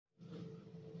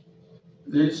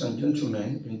Ladies and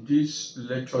gentlemen, in this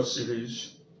lecture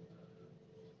series,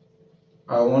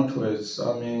 I want to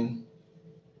examine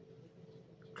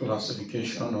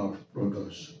classification of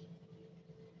products.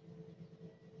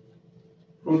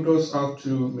 Products have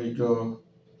two major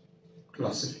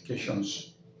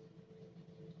classifications: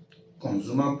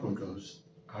 consumer products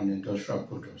and industrial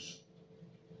products.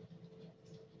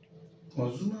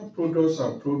 Consumer products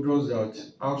are products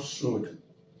that household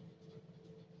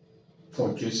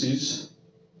purchases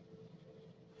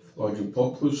for the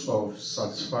purpose of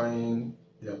satisfying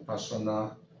their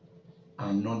personal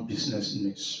and non-business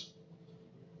needs.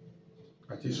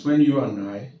 That is, when you and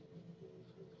I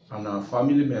and our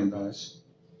family members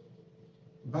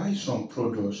buy some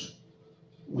products,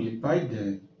 we buy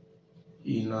them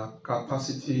in a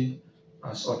capacity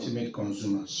as ultimate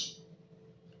consumers.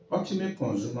 Ultimate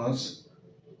consumers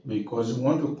because we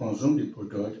want to consume the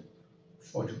product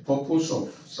for the purpose of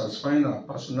satisfying our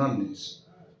personal needs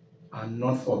and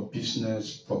not for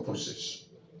business purposes.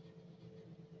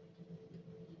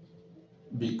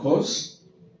 Because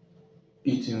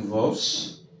it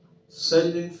involves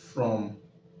selling from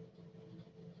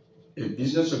a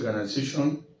business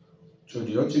organization to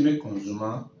the ultimate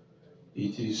consumer,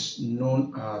 it is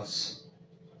known as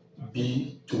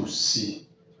B2C.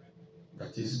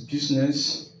 That is,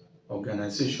 business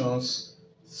organizations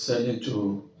selling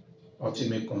to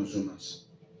ultimate consumers.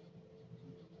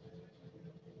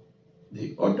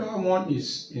 The other one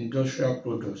is industrial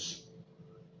products.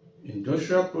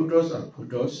 Industrial products are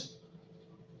products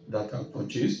that are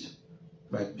purchased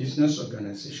by business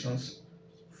organizations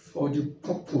for the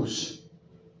purpose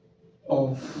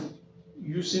of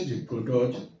using the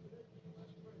product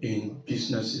in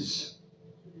businesses.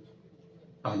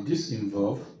 And this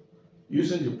involves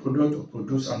using the product to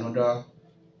produce another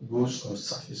goods or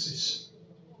services.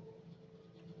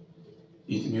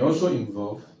 It may also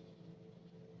involve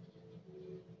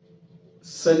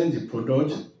selling the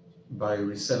product by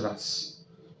resellers,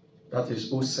 that is,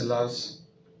 wholesalers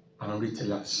and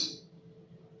retailers.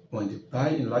 When they buy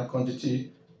in large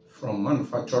quantity from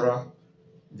manufacturer,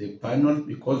 they buy not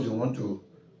because they want to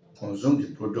consume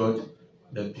the product,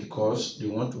 but because they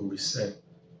want to resell.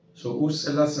 So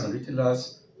wholesalers and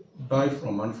retailers buy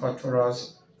from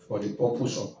manufacturers for the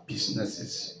purpose of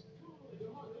businesses.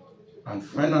 And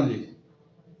finally,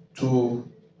 to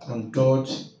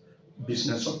conduct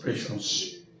business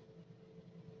operations.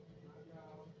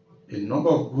 A number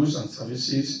of goods and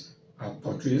services are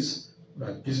purchased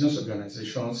by business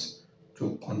organizations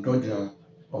to conduct their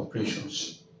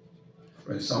operations.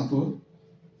 For example,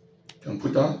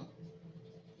 computer,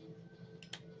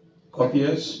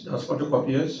 copiers, that's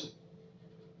photocopiers,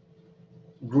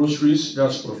 groceries,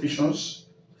 that's provisions,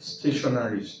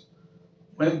 stationaries.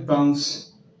 When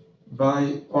banks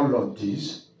buy all of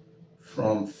these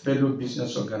from fellow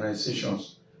business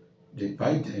organizations, they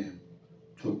buy them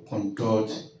to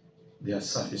conduct their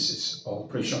services or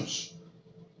operations.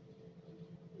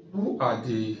 Who are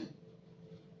the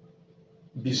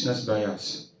business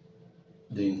buyers?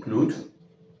 They include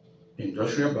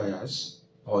industrial buyers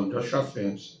or industrial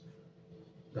firms,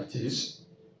 that is,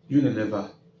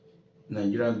 Unilever,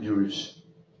 Nigerian Breweries,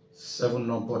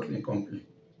 7-Up Bottling Company.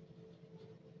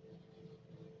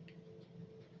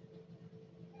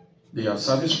 They are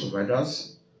service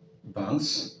providers,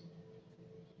 banks,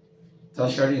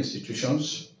 tertiary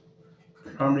institutions,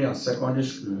 primary and secondary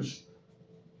schools,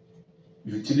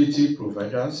 utility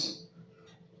providers,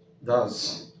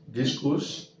 that's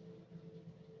discos,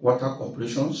 water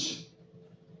corporations,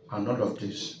 and all of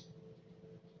this.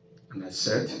 And I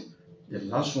said the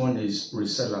last one is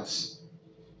resellers.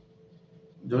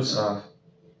 Those are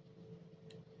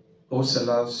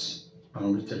wholesalers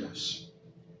and retailers.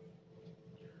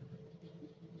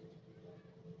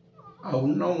 I will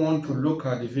now want to look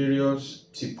at the various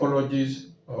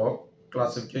typologies or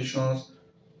classifications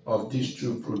of these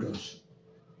two products.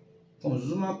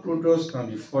 Consumer products can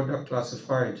be further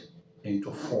classified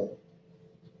into 4.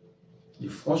 The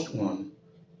first one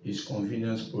is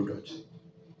convenience product.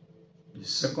 The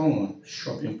second one,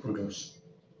 shopping products.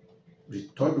 The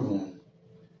third one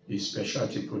is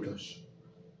specialty products.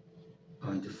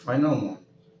 And the final one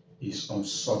is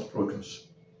unsought products.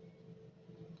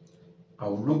 I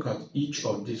will look at each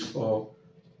of these 4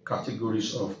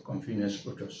 categories of convenience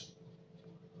products.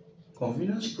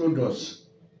 Convenience products,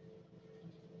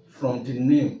 from the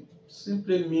name,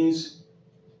 simply means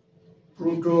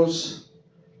products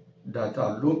that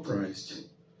are low priced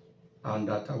and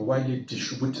that are widely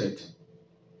distributed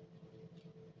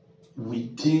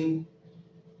within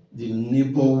the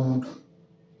neighborhood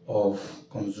of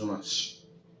consumers.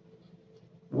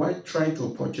 While trying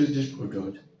to purchase this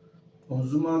product,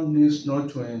 Consumer needs not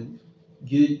to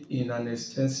engage in an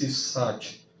extensive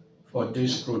search for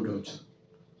this product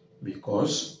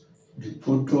because the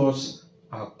products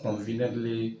are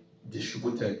conveniently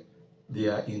distributed. They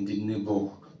are in the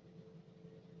neighborhood.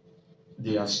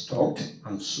 They are stocked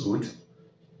and sold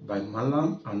by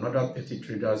Malam and other petty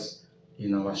traders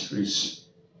in our streets.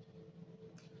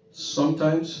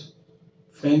 Sometimes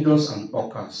vendors and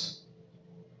hawkers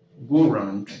go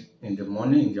around in the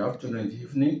morning, in the afternoon, in the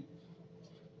evening,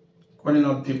 calling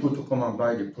out people to come and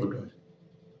buy the product.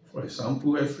 For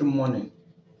example, every morning,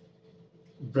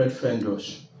 bread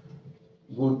vendors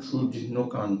go through the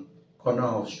nook and corner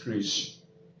of streets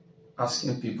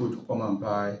asking people to come and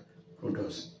buy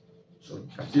products. So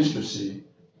that is to say,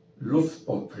 loaf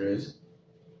of bread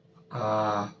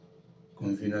are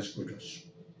convenience products.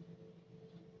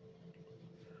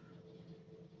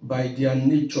 By their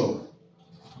nature,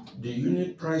 the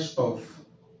unit price of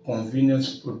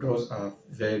convenience products are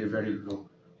very, very low.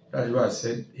 That's why I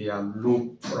said they are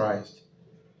low priced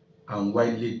and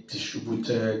widely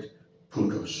distributed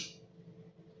products.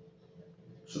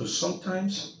 So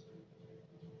sometimes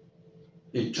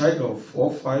a child of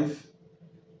 4, 5,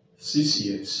 6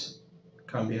 years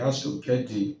can be asked to get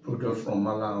the product from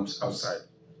Malams outside.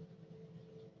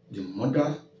 The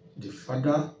mother, the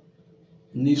father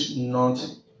needs not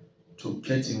to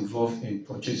get involved in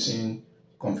purchasing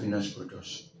convenience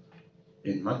products.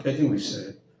 In marketing, we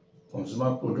said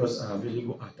consumer products are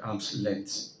available at arm's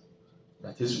length.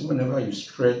 That is, whenever you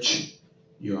stretch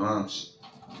your arms,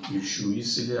 you should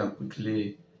easily and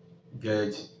quickly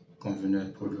get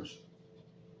convenient products.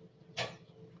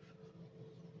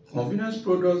 Convenience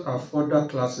products are further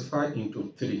classified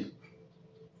into three.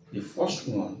 The first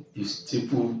one is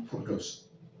staple products.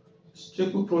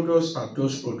 Staple products are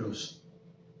those products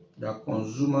that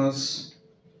consumers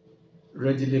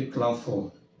readily plan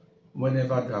for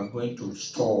whenever they are going to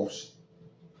stores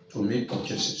to make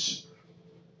purchases.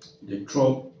 They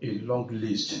drop a long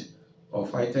list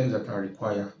of items that are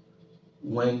required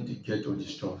when they get to the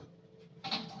store.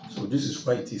 So this is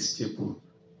why it is staple.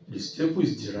 The staple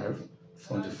is derived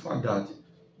from the fact that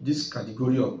this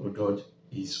category of product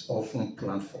is often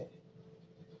planned for.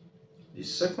 The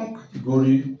second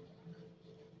category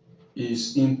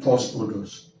is impulse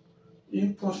products.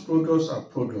 Impulse products are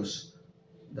products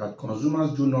that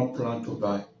consumers do not plan to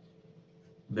buy,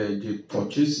 but they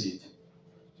purchase it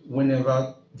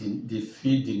whenever they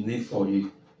feel the need for it,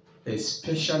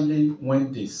 especially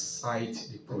when they sight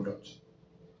the product.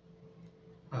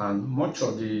 And much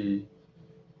of the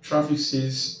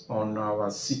traffics on our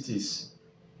cities,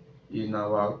 in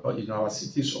our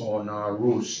cities or on our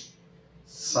roads,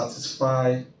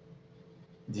 satisfy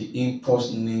the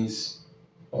impulse needs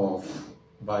of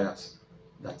buyers.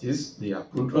 That is, they are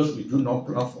products we do not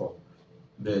plan for,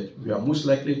 but we are most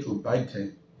likely to buy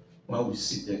them when we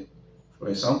see them. For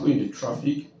example, in the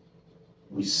traffic,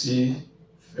 we see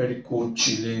very cold,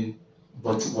 chilling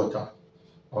bottled water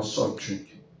or soft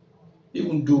drink.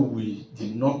 Even though we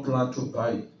did not plan to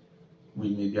buy it, we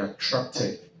may be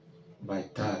attracted by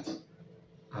that.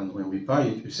 And when we buy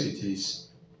it, we say it is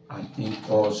an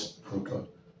impulse product.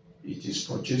 It is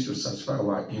purchased to satisfy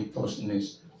our impulse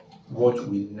needs, what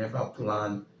we never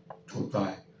plan to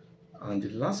buy. And the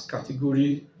last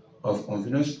category of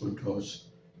convenience products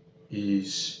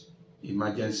is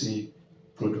emergency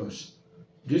products.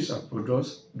 These are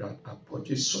products that are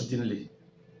purchased suddenly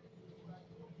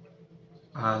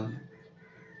and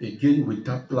again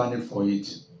without planning for it,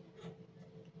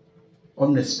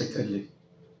 unexpectedly.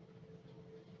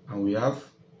 And we have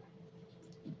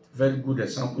very good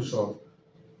examples of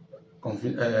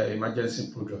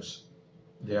emergency products.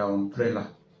 They are umbrella.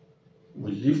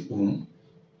 We leave home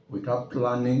without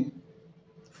planning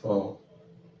for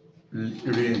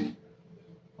rain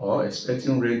or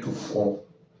expecting rain to fall.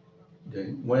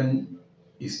 Then when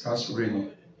it starts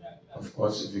raining, of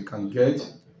course, if we can get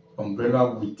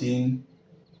umbrella within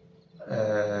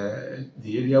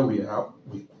the area we have,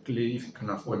 we quickly, if we can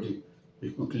afford it,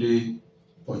 we quickly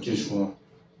purchase one.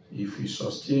 If we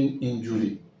sustain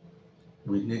injury,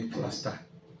 we need plaster.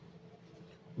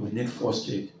 We need first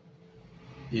aid.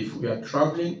 If we are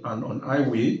traveling and on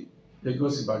highway,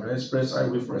 Lagos Ibadan Express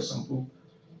Highway, for example,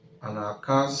 and our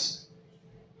cars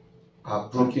are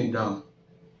broken down,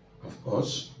 of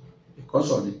course,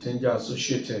 because of the danger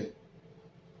associated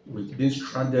with being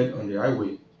stranded on the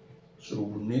highway, so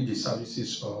we need the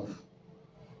services of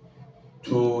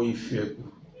towing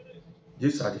vehicle.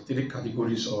 These are the three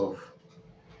categories of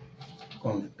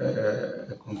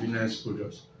convenience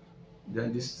products.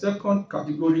 Then the second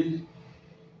category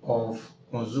of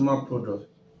consumer product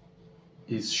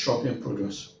is shopping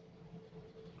products.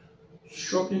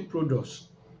 Shopping products,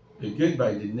 again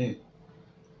by the name,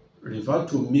 refer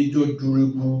to major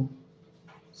durable,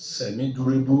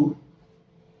 semi-durable,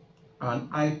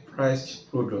 and high-priced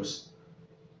products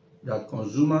that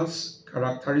consumers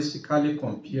characteristically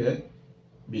compare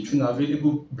between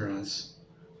available brands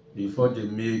before they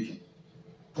make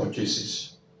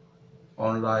purchases.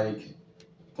 Unlike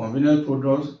convenient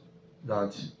products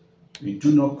that we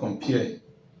do not compare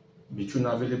between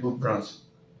available brands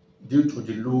due to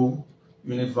the low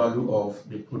unit value of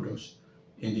the products.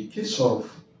 In the case of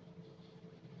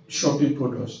shopping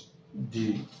products,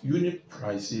 the unit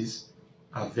prices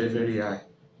are very, very high.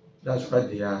 That's why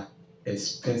they are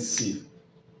expensive.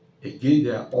 Again,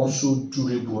 they are also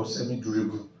durable or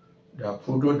semi-durable. They are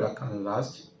products that can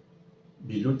last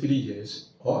below 3 years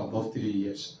or above 3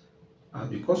 years.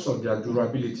 And because of their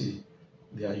durability,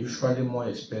 they are usually more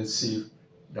expensive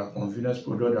than convenience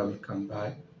products that we can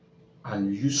buy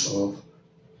and use up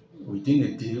within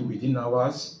a day, within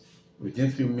hours,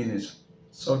 within few minutes.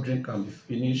 Soft drink can be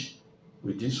finished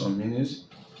within some minutes.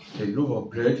 A loaf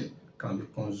of bread can be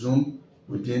consumed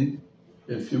within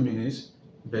a few minutes.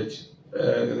 But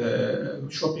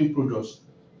shopping products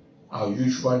are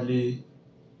usually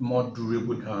more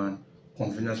durable than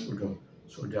convenience products.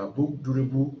 So they are both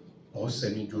durable or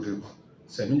semi-durable.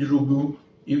 Semi-durable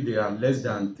if they are less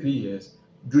than 3 years,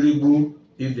 durable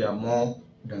if they are more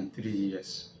than 3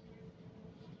 years.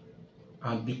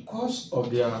 And because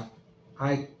of their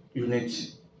high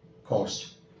unit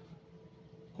cost,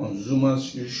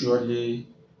 consumers usually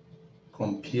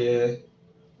compare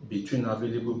between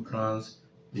available brands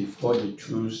before they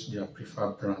choose their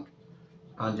preferred brand.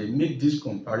 And they make these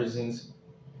comparisons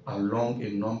along a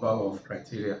number of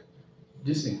criteria.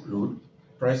 These include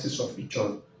prices of each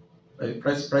of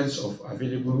prices of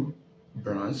available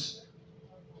brands,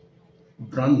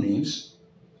 brand names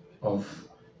of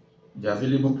the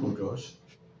available products,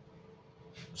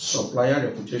 supplier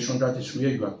reputation, that is where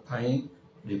you are buying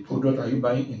the product. Are you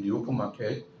buying in the open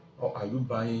market or are you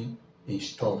buying in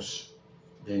stores?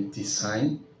 Then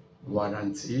design,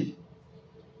 warranty,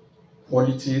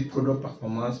 quality, product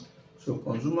performance. So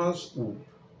consumers will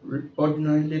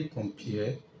ordinarily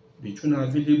compare between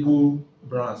available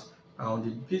brands, and on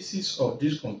the basis of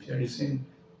this comparison,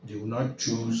 they will not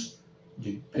choose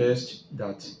the best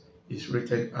that is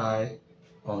rated high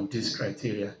on this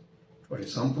criteria. For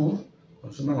example,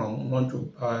 consumers want to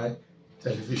buy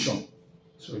television.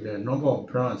 So there are a number of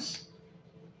brands.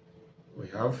 We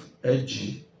have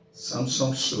LG,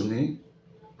 Samsung, Sony,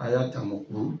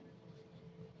 Ayatamoku,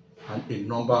 and a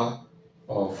number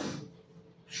of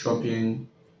shopping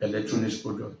electronics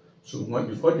products. So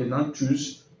before they now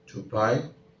choose to buy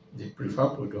the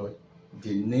preferred product,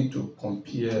 they need to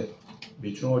compare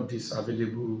between all these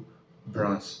available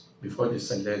brands before they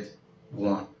select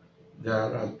one. There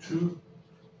are two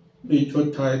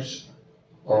major types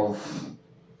of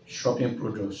shopping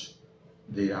products.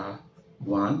 They are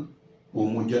one,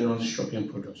 homogeneous shopping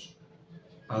products,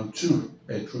 and two,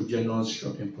 heterogeneous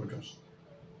shopping products.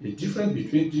 The difference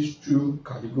between these two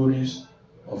categories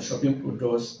of shopping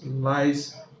products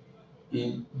lies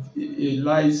in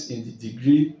the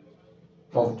degree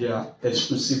of their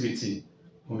exclusivity.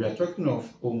 When we are talking of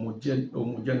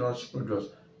homogeneous products,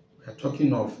 we are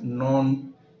talking of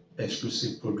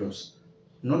non-exclusive products.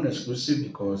 Non-exclusive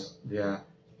because they are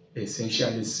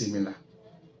essentially similar.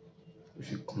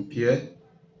 If you compare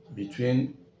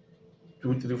between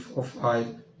 2, 3, 4,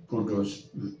 5 products,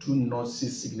 you do not see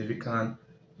significant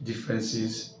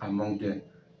differences among them.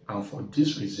 And for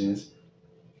these reasons,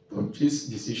 purchase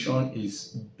decision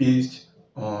is based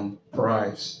on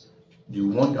price. The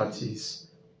one that is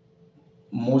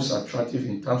most attractive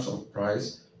in terms of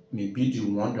price may be the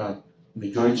one that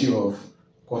majority of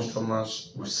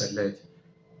customers will select.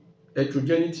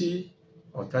 Heterogeneity,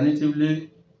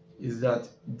 alternatively, is that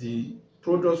the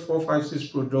products, 4, 5, 6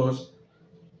 products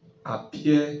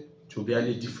appear to be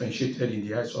highly differentiated in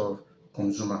the eyes of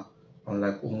consumer,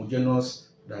 unlike homogeneous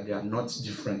that they are not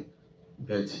different.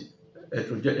 But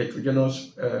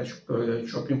heterogeneous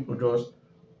shopping products,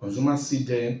 consumers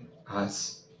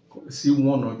see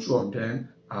one or two of them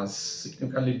as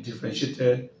significantly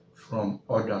differentiated from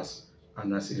others,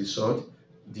 and as a result,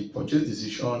 the purchase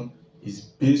decision is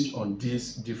based on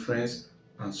this difference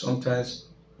and sometimes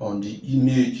on the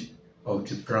image of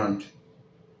the brand.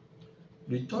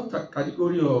 The third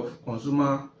category of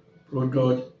consumer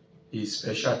product is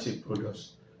specialty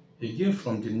products. Again,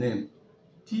 from the name,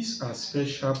 these are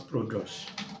special products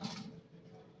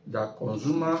that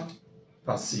consumer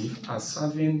perceive as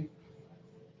having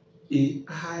a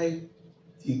high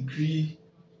degree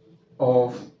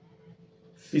of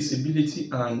feasibility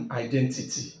and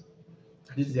identity.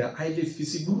 That is, they are highly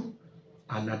visible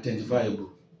and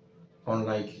identifiable.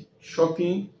 Unlike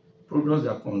shopping, products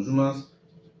that consumers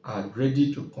are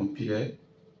ready to compare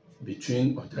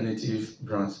between alternative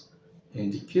brands.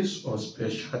 In the case of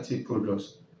specialty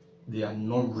products, they are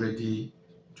not ready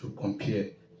to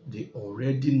compare. They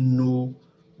already know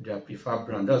their preferred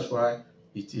brand. That's why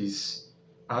it is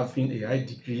having a high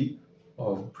degree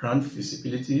of brand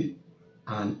visibility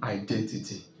and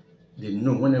identity. They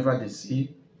know whenever they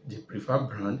see the preferred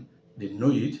brand, they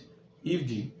know it. If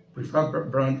the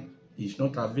preferred brand is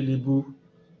not available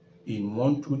in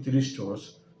 1, 2, 3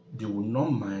 stores, they will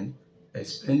not mind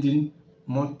spending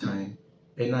more time,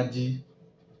 energy,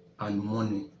 and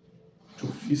money to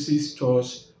visit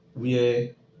stores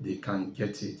where they can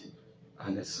get it.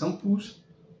 And examples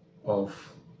of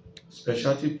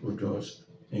specialty products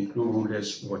include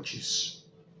Rolex watches,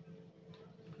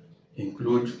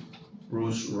 include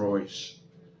Rolls Royce,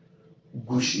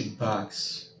 Gucci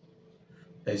bags,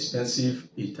 expensive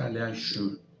Italian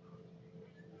shoes,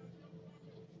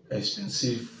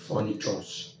 expensive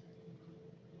furnitures,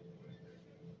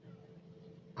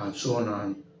 and so on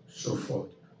and so forth.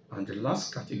 And the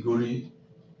last category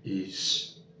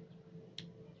is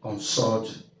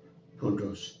unsought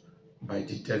products. By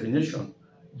the definition,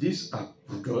 these are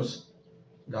products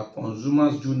that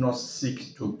consumers do not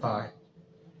seek to buy.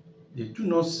 They do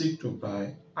not seek to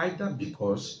buy either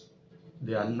because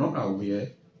they are not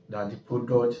aware that the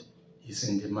product is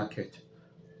in the market,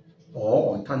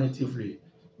 or alternatively,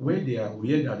 where they are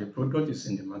aware that the product is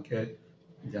in the market,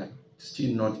 they are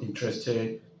still not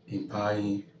interested in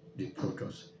buying the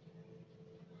product.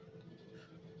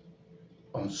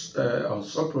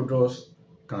 Unsought products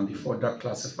can be further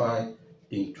classified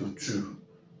into two.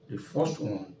 The first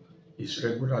one is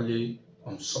regularly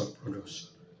unsought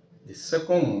products. The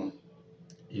second one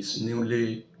is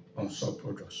newly unsought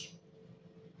products.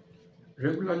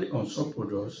 Regularly unsought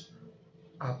products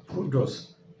are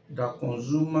products that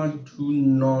consumers do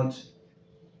not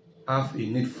have a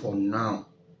need for now,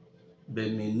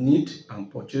 but may need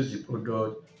and purchase the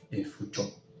product in future.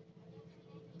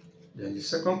 Then the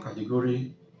second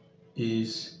category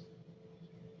is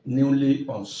newly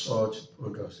unsought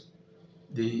products.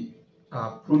 They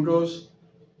are products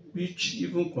which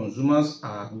even consumers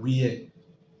are aware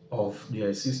of their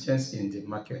existence in the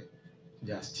market.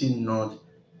 They are still not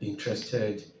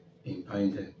interested in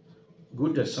buying them.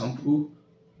 Good example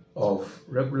of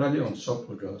regularly unsought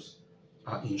products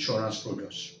are insurance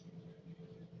products.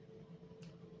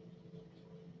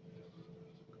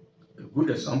 A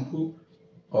good example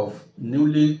of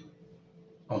newly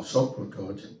unsought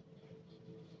product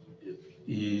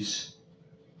is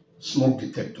smoke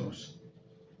detectors.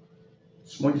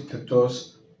 Smoke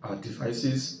detectors are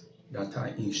devices that are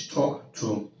installed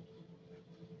to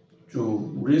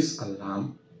raise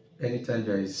alarm anytime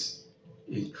there is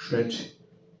a threat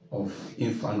of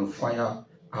inferno fire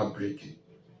outbreak.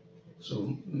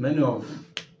 So many of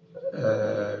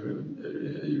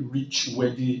rich,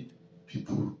 wealthy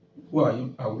people who are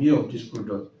aware of this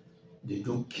product, they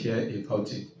don't care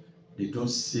about it. They don't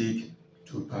seek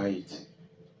to buy it.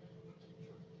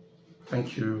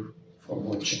 Thank you for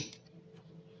watching.